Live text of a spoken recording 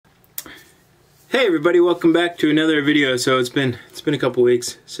Hey everybody, welcome back to another video. So it's been a couple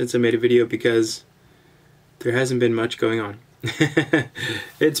weeks since I made a video because there hasn't been much going on.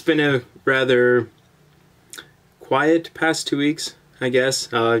 It's been a rather quiet past 2 weeks, I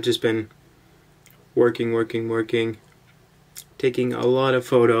guess. I've just been working, taking a lot of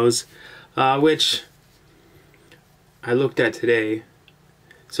photos, which I looked at today.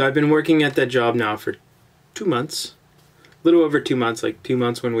 So I've been working at that job now for 2 months, a little over 2 months, like 2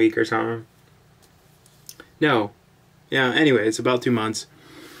 months, 1 week or something. No. Yeah, anyway, it's about 2 months.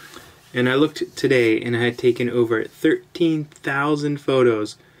 And I looked today and I had taken over 13,000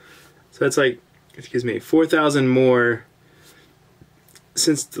 photos. So that's like, 4,000 more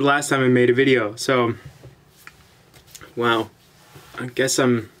since the last time I made a video. So, wow. I guess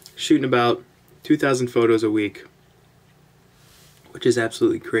I'm shooting about 2,000 photos a week, which is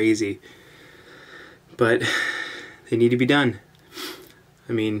absolutely crazy. But they need to be done.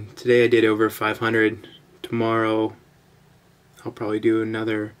 I mean, today I did over 500. Tomorrow I'll probably do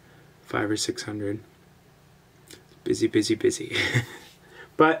another 500 or 600. Busy.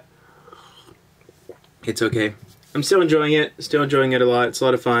 But it's okay. I'm still enjoying it. A lot. It's a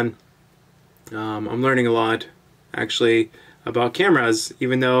lot of fun. I'm learning a lot, actually, about cameras,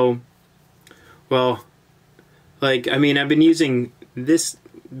 even though, well, like, I mean, I've been using this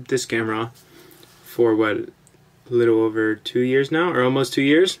camera for what, a little over 2 years now, or almost 2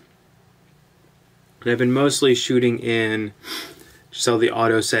 years. And I've been mostly shooting in just all the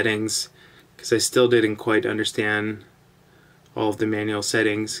auto settings because I still didn't quite understand all of the manual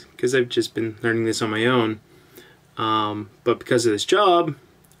settings because I've just been learning this on my own. But because of this job,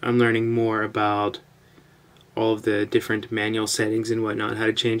 I'm learning more about all of the different manual settings and whatnot, how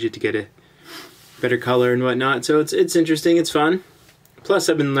to change it to get a better color and whatnot. So it's interesting, it's fun. Plus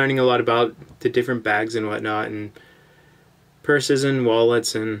I've been learning a lot about the different bags and whatnot, and purses and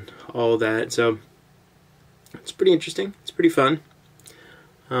wallets and all that. So it's pretty interesting. It's pretty fun.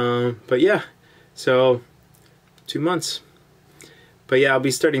 But yeah, so 2 months. But yeah, I'll be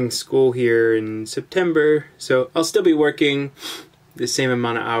starting school here in September, so I'll still be working the same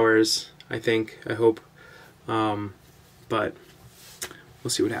amount of hours, I think, I hope. But we'll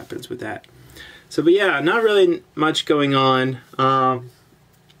see what happens with that. So, but yeah, not really much going on.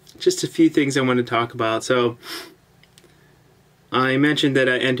 Just a few things I want to talk about. So, I mentioned that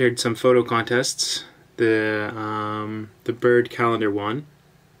I entered some photo contests. The bird calendar one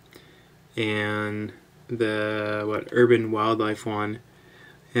and the urban wildlife one,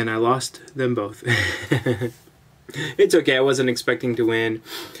 and I lost them both. It's okay, I wasn't expecting to win,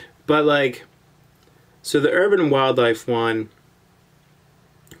 but like, so the urban wildlife one,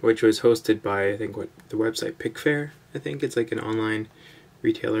 which was hosted by, I think, the website Pickfair, I think it's like an online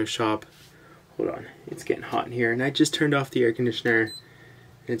retailer shop. Hold on, it's getting hot in here, and I just turned off the air conditioner.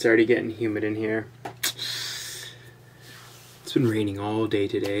 It's already getting humid in here. It's been raining all day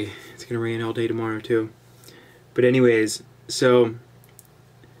today. It's gonna rain all day tomorrow too. But anyways, so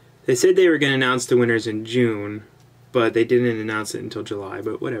they said they were gonna announce the winners in June, but they didn't announce it until July,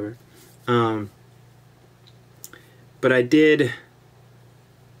 but whatever. But I did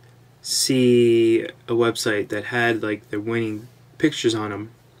see a website that had like the winning pictures on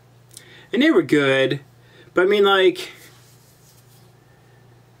them. And they were good, but I mean, like,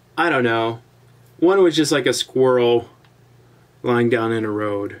 I don't know. One was just like a squirrel lying down in a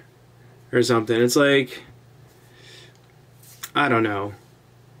road or something. It's like, I don't know.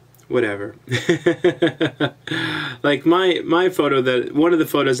 Whatever. Like my photo, one of the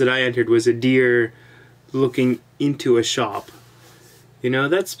photos that I entered was a deer looking into a shop. You know,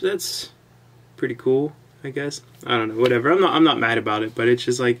 that's pretty cool, I guess. I don't know, whatever. I'm not mad about it, but it's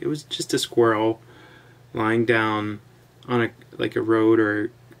just like, it was just a squirrel lying down on like a road,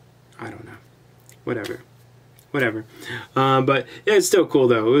 or I don't know. Whatever. But yeah, it's still cool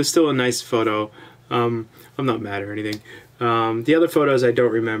though. It was still a nice photo. I'm not mad or anything. The other photos I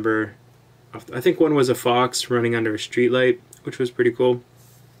don't remember. I think one was a fox running under a streetlight, which was pretty cool.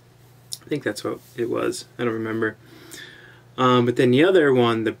 I think that's what it was. I don't remember. But then the other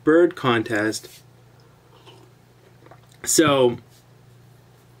one, the bird contest. So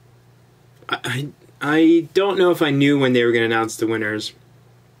I don't know if I knew when they were going to announce the winners.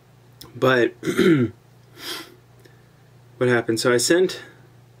 But what happened? So I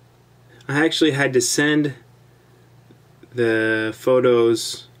actually had to send the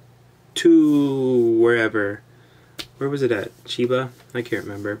photos to wherever. Where was it at? Chiba? I can't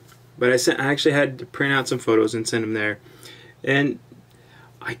remember. But I actually had to print out some photos and send them there. And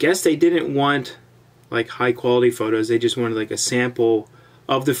I guess they didn't want like high quality photos. They just wanted like a sample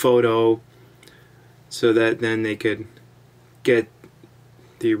of the photo so that then they could get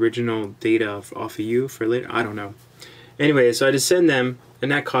the original data off of you for later. I don't know. Anyway, so I just send them,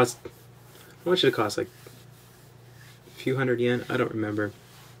 and that cost, how much did it cost? Like a few hundred yen? I don't remember.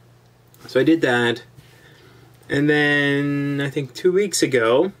 So I did that, and then I think 2 weeks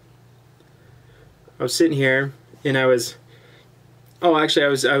ago, I was sitting here, and I was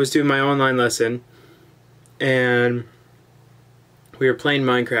doing my online lesson, and we were playing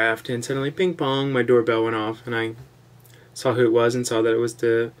Minecraft, and suddenly, ping pong, my doorbell went off, and I saw who it was and saw that it was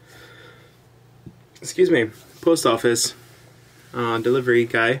the, post office delivery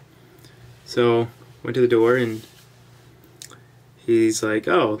guy. So went to the door, and he's like,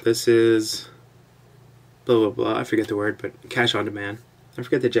 "Oh, this is blah blah blah." I forget the word, but cash on demand. I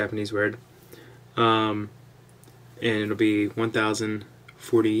forget the Japanese word. And it'll be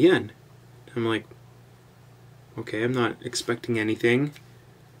 1,040 yen. I'm like, okay, I'm not expecting anything,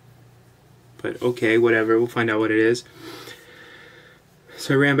 but okay, whatever, we'll find out what it is.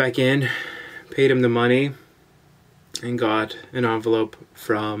 So I ran back in, paid him the money, and got an envelope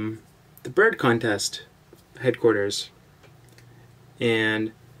from the bird contest headquarters.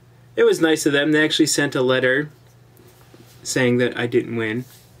 And it was nice of them. They actually sent a letter saying that I didn't win,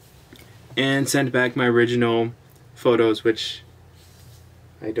 and sent back my original photos, which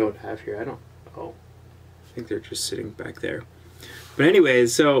I don't have here. I think they're just sitting back there. But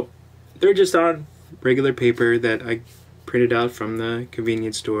anyways, so they're just on regular paper that I printed out from the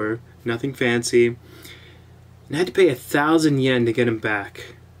convenience store. Nothing fancy. And I had to pay 1,000 yen to get them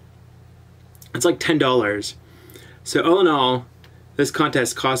back. It's like $10. So all in all, this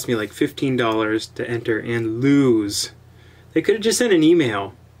contest cost me like $15 to enter and lose. They could have just sent an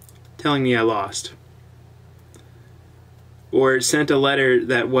email telling me I lost. Or sent a letter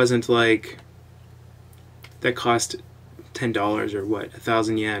that wasn't like, that cost $10 or what,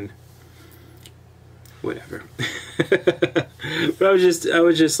 1,000 yen. Whatever. But I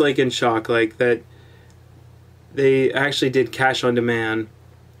was just like in shock, like that they actually did cash on demand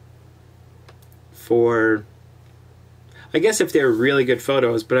for, I guess if they were really good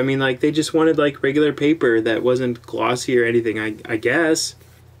photos, but I mean like they just wanted like regular paper that wasn't glossy or anything, I guess.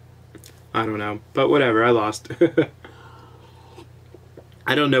 I don't know, but whatever, I lost.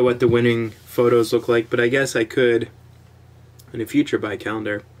 I don't know what the winning photos look like, but I guess I could in the future buy a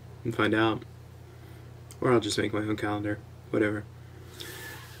calendar and find out. Or I'll just make my own calendar, whatever.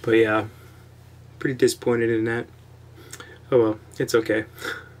 But yeah, pretty disappointed in that. Oh well, it's okay.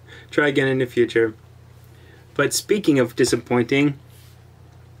 Try again in the future. But speaking of disappointing,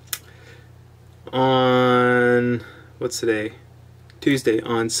 on, what's today? Tuesday.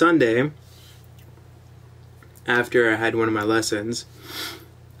 On Sunday, after I had one of my lessons,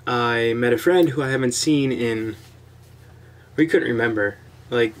 I met a friend who I haven't seen in, we couldn't remember.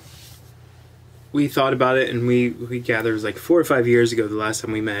 Like, we thought about it, and we gathered, it was like 4 or 5 years ago the last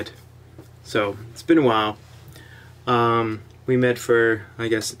time we met. So it's been a while. We met for, I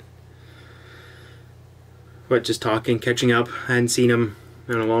guess, just talking, catching up. I hadn't seen him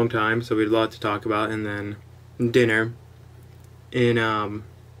in a long time, so we had a lot to talk about. And then dinner. And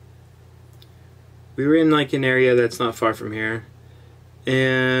we were in like an area that's not far from here,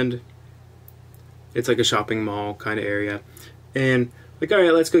 and it's like a shopping mall kind of area. And like, all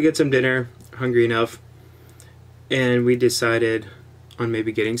right, let's go get some dinner. Hungry enough. And we decided on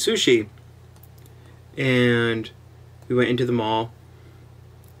maybe getting sushi. And we went into the mall.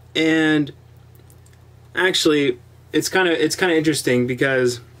 And actually, it's kind of interesting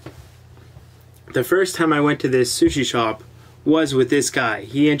because the first time I went to this sushi shop was with this guy.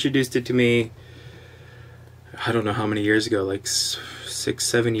 He introduced it to me, I don't know how many years ago, like 6,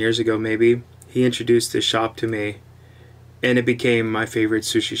 7 years ago maybe. He introduced this shop to me, and it became my favorite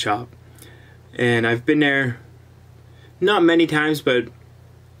sushi shop. And I've been there not many times, but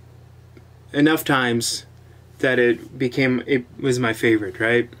enough times that it was my favorite,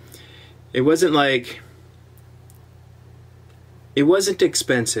 right? It wasn't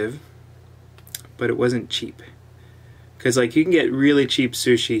expensive, but it wasn't cheap. Because like you can get really cheap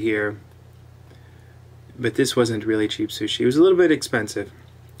sushi here, but this wasn't really cheap sushi. It was a little bit expensive.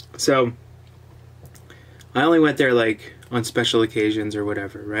 So I only went there like on special occasions or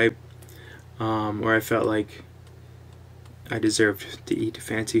whatever, right? Or I felt like I deserved to eat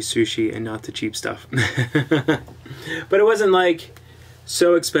fancy sushi and not the cheap stuff. But it wasn't like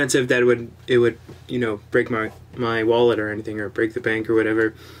so expensive that it would you know, break my wallet or anything, or break the bank or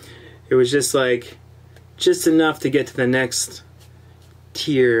whatever. It was just like just enough to get to the next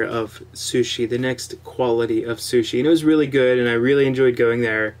tier of sushi, the next quality of sushi. And it was really good, and I really enjoyed going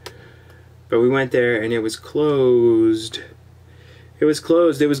there. But we went there and it was closed. It was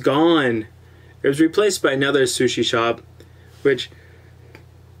closed. It was gone. It was replaced by another sushi shop, which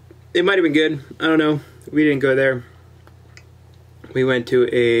it might have been good. I don't know. We didn't go there. We went to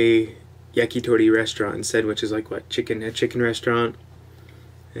a yakitori restaurant instead, which is like what, a chicken restaurant,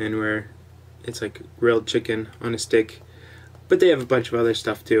 and where it's like grilled chicken on a stick. But they have a bunch of other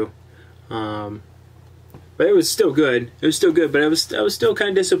stuff too. But it was still good. It was still good, but I was still kind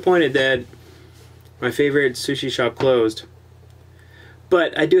of disappointed that my favorite sushi shop closed.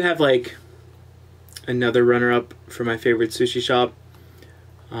 But I do have like another runner-up for my favorite sushi shop.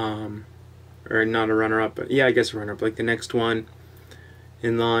 Or not a runner-up, but yeah, I guess a runner-up. Like the next one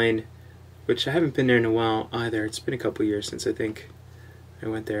in line, which I haven't been there in a while either. It's been a couple years since I think I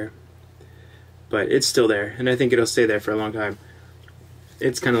went there. But it's still there, and I think it'll stay there for a long time.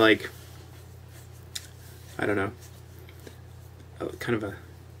 It's kind of like, I don't know, kind of a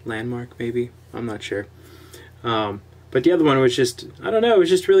landmark maybe. I'm not sure. But the other one was just, I don't know, it was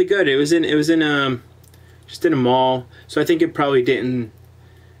just really good. It was just in a mall, so I think it probably didn't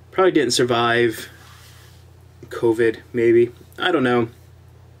survive COVID. Maybe, I don't know.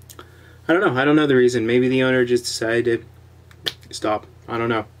 I don't know the reason. Maybe the owner just decided to stop. I don't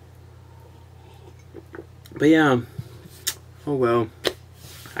know. But yeah, oh well.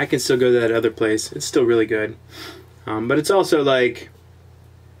 I can still go to that other place. It's still really good. But it's also like,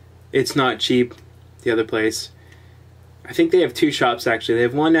 it's not cheap, the other place. I think they have two shops actually. They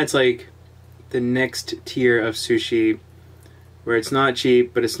have one that's like the next tier of sushi, where it's not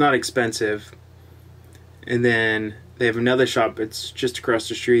cheap, but it's not expensive. And then they have another shop that's just across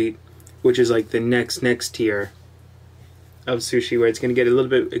the street, which is like the next tier of sushi, where it's going to get a little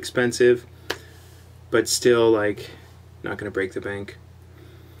bit expensive, but still like not going to break the bank.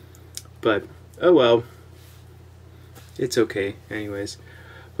 But oh well, it's okay anyways.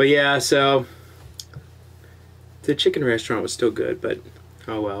 But yeah, so the chicken restaurant was still good, but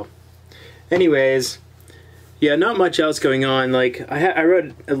oh well. Anyways, yeah, not much else going on. Like I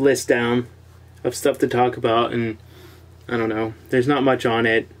wrote a list down of stuff to talk about, and I don't know, there's not much on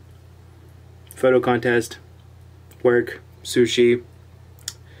it. Photo contest, work, sushi.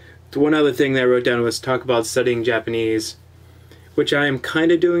 The one other thing that I wrote down was talk about studying Japanese, which I am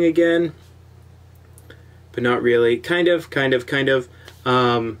kind of doing again, but not really. Kind of.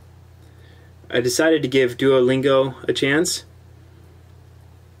 I decided to give Duolingo a chance.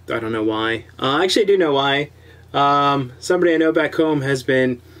 I don't know why. Actually, I do know why. Somebody I know back home has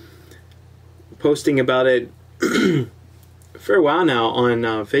been posting about it for a while now on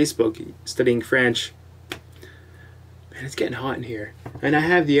Facebook, studying French. Man, it's getting hot in here. And I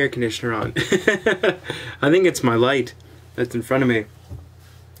have the air conditioner on. I think it's my light that's in front of me.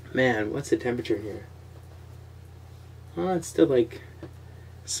 Man, what's the temperature in here? Oh, it's still like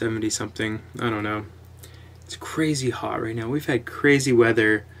 70 something. I don't know. It's crazy hot right now. We've had crazy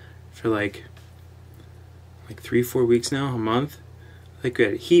weather for like 3-4 weeks now, a month. Like we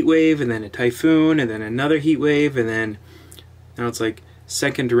had a heat wave, and then a typhoon, and then another heat wave, and then now it's like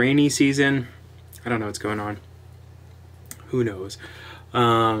second rainy season. I don't know what's going on. Who knows?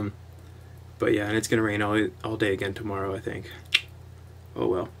 But yeah, and it's gonna rain all day again tomorrow, I think. Oh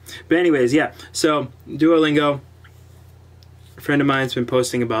well. But anyways, yeah. So Duolingo. A friend of mine's been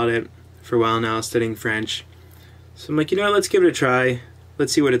posting about it for a while now, studying French. So I'm like, you know what, let's give it a try.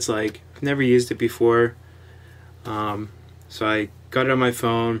 Let's see what it's like. I've never used it before. So I got it on my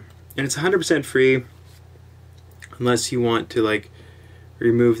phone, and it's 100% free unless you want to like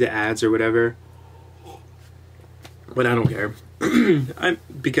remove the ads or whatever. But I don't care.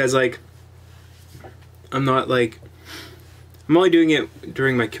 Because like I'm only doing it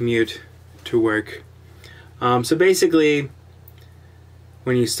during my commute to work. So basically,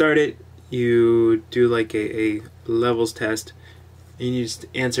 when you start it, you do like a levels test, and you just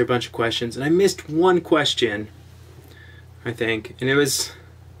answer a bunch of questions. And I missed one question, I think, and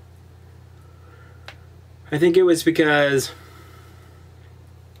I think it was because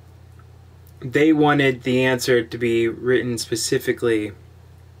they wanted the answer to be written specifically,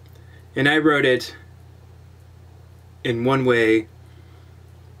 and I wrote it in one way,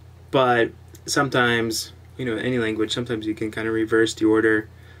 but sometimes, you know, any language, sometimes you can kind of reverse the order,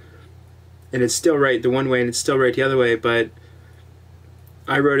 and it's still right the one way and it's still right the other way, but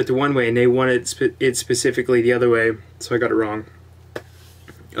I wrote it the one way and they wanted it specifically the other way, so I got it wrong.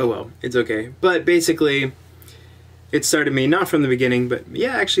 Oh well, it's okay. But basically, it started me not from the beginning, but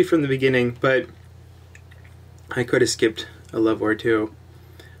yeah, actually from the beginning, but I could have skipped a level or two.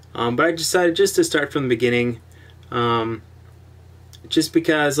 But I decided just to start from the beginning, just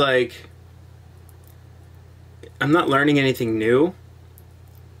because like I'm not learning anything new.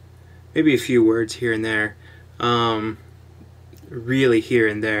 Maybe a few words here and there, really here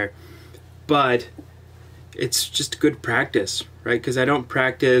and there, but it's just good practice, right? Because I don't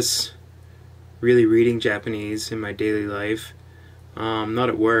practice really reading Japanese in my daily life, not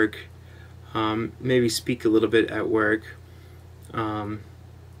at work. Maybe speak a little bit at work, at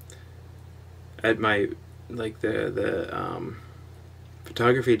my the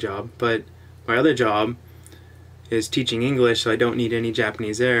photography job, but my other job is teaching English, so I don't need any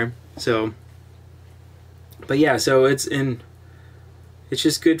Japanese there. So, but yeah, so it's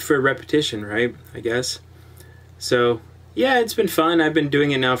just good for repetition, right? I guess. So yeah, it's been fun. I've been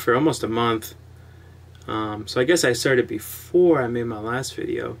doing it now for almost a month. So I guess I started before I made my last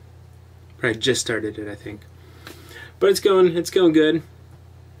video, but I just started it, I think. But it's going good.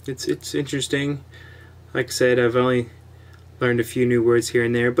 It's interesting. Like I said, I've only learned a few new words here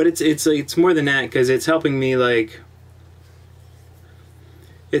and there, but it's more than that, because it's helping me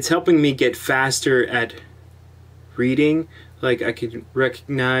get faster at reading. Like, I can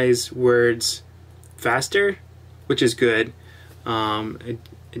recognize words faster, which is good. It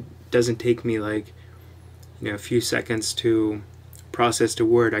doesn't take me a few seconds to process the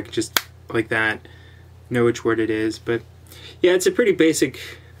word. I can just, like that, know which word it is. But yeah, it's a pretty basic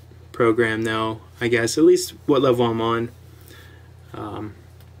program though, I guess, at least what level I'm on.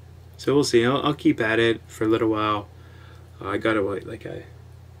 So we'll see. I'll keep at it for a little while. I gotta wait,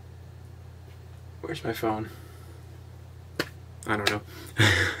 where's my phone? I don't know.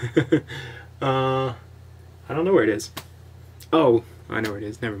 I don't know where it is. Oh, I know where it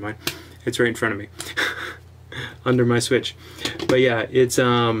is. Never mind. It's right in front of me. Under my Switch. But yeah, it's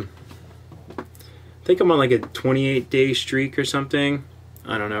I think I'm on like a 28-day streak or something.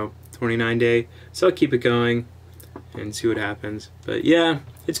 I don't know, 29-day. So I'll keep it going and see what happens. But yeah,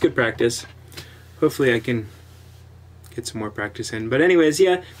 it's good practice. Hopefully I can get some more practice in. But anyways,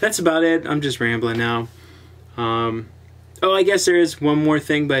 yeah, that's about it. I'm just rambling now. Oh, I guess there is one more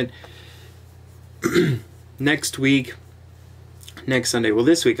thing, but next Sunday, well,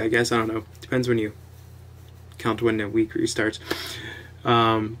 this week, I guess, I don't know. Depends when you count when the week restarts.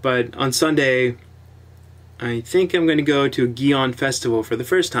 But on Sunday, I think I'm going to go to Gion Festival for the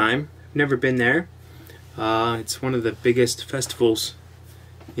first time. I've never been there. It's one of the biggest festivals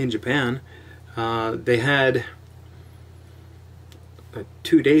in Japan. They had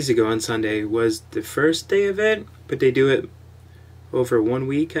 2 days ago on Sunday was the first day of it, but they do it over 1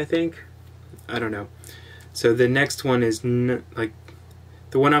 week, I think. I don't know. So the next one is like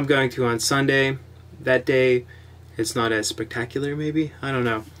the one I'm going to on Sunday. That day, it's not as spectacular, maybe. I don't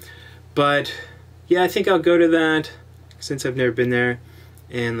know. But yeah, I think I'll go to that since I've never been there,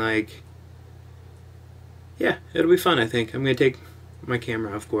 and yeah, it'll be fun. I think I'm gonna take my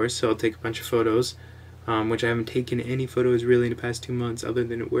camera, of course, so I'll take a bunch of photos, which I haven't taken any photos really in the past 2 months other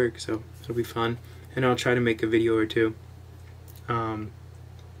than at work, so it'll be fun. And I'll try to make a video or two. Yeah,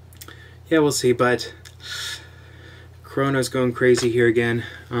 we'll see, but Corona's going crazy here again.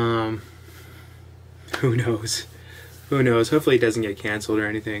 Who knows? Who knows? Hopefully it doesn't get canceled or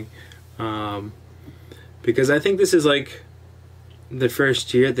anything. Because I think this is like the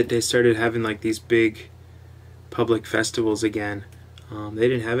first year that they started having like these big public festivals again. They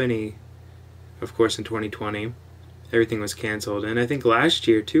didn't have any, of course, in 2020. Everything was canceled. And I think last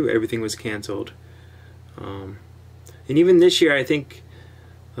year, too, everything was canceled. And even this year, I think,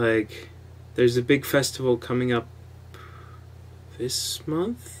 there's a big festival coming up this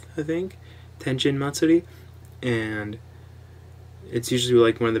month, I think. Tenjin Matsuri. And it's usually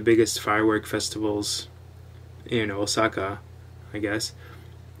like one of the biggest firework festivals in Osaka, I guess.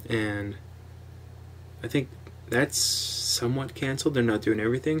 And I think that's somewhat canceled. They're not doing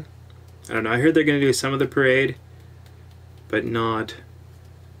everything. I don't know. I heard they're going to do some of the parade, but not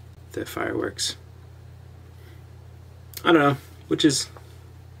the fireworks. I don't know, which is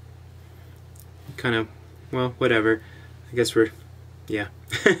kind of, well, whatever. I guess yeah.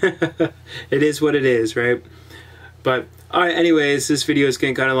 It is what it is, right? But, alright, anyways, this video is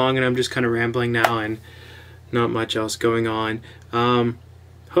getting kind of long and I'm just kind of rambling now and not much else going on.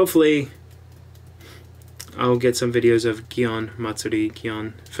 Hopefully I'll get some videos of Gion Matsuri,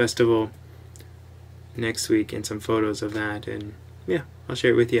 Gion Festival next week and some photos of that, and yeah, I'll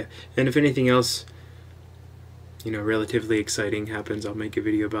share it with you. And if anything else, relatively exciting happens, I'll make a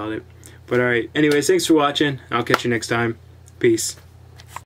video about it. But alright, anyways, thanks for watching. I'll catch you next time. Peace.